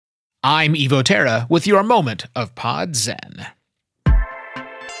I'm Evo Terra with your moment of Pod Zen.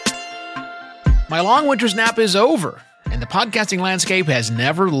 My long winter's nap is over, and the podcasting landscape has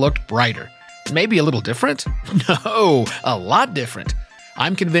never looked brighter. Maybe a little different? No, a lot different.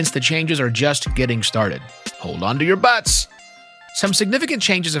 I'm convinced the changes are just getting started. Hold on to your butts. Some significant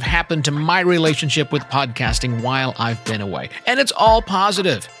changes have happened to my relationship with podcasting while I've been away, and it's all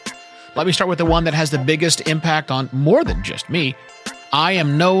positive. Let me start with the one that has the biggest impact on more than just me. I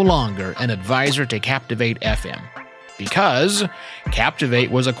am no longer an advisor to Captivate FM because Captivate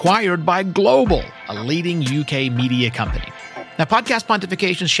was acquired by Global, a leading UK media company. Now, Podcast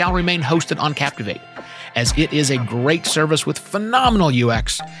Pontifications shall remain hosted on Captivate, as it is a great service with phenomenal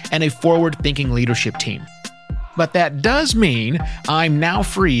UX and a forward-thinking leadership team. But that does mean I'm now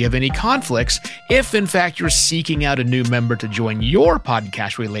free of any conflicts if, in fact, you're seeking out a new member to join your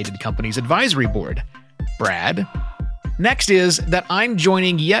podcast-related company's advisory board. Brad. Next is that I'm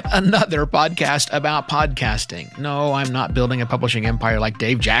joining yet another podcast about podcasting. No, I'm not building a publishing empire like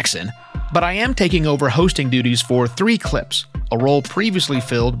Dave Jackson, but I am taking over hosting duties for 3 Clips, a role previously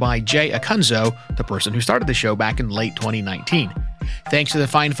filled by Jay Acunzo, the person who started the show back in late 2019. Thanks to the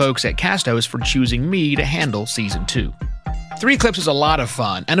fine folks at Castos for choosing me to handle Season 2. 3 Clips is a lot of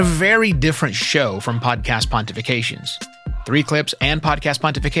fun and a very different show from Podcast Pontifications. 3 Clips and Podcast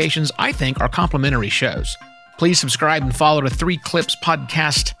Pontifications, I think, are complementary shows. Please subscribe and follow to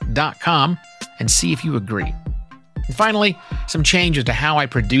 3clipspodcast.com and see if you agree. And finally, some changes to how I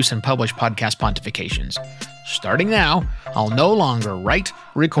produce and publish Podcast Pontifications. Starting now, I'll no longer write,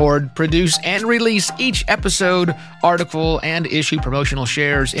 record, produce, and release each episode, article, and issue promotional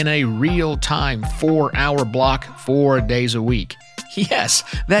shares in a real-time 4-hour block 4 days a week. Yes,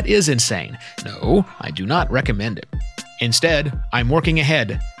 that is insane. No, I do not recommend it. Instead, I'm working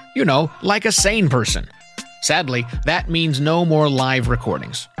ahead, like a sane person. Sadly, that means no more live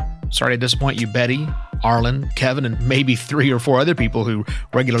recordings. Sorry to disappoint you, Betty, Arlen, Kevin, and maybe 3 or 4 other people who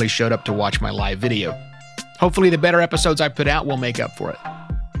regularly showed up to watch my live video. Hopefully the better episodes I put out will make up for it.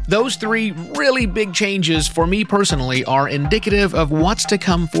 Those 3 really big changes for me personally are indicative of what's to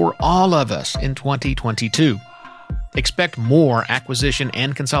come for all of us in 2022. Expect more acquisition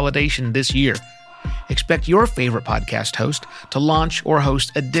and consolidation this year. Expect your favorite podcast host to launch or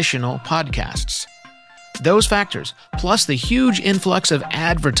host additional podcasts. Those factors, plus the huge influx of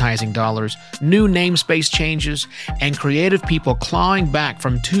advertising dollars, new namespace changes, and creative people clawing back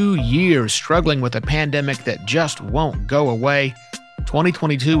from 2 years struggling with a pandemic that just won't go away,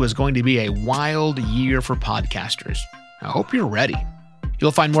 2022 is going to be a wild year for podcasters. I hope you're ready.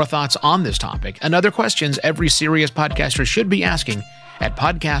 You'll find more thoughts on this topic and other questions every serious podcaster should be asking at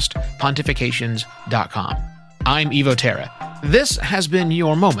podcastpontifications.com. I'm Evo Terra. This has been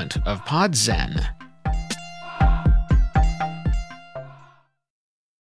your moment of Pod Zen.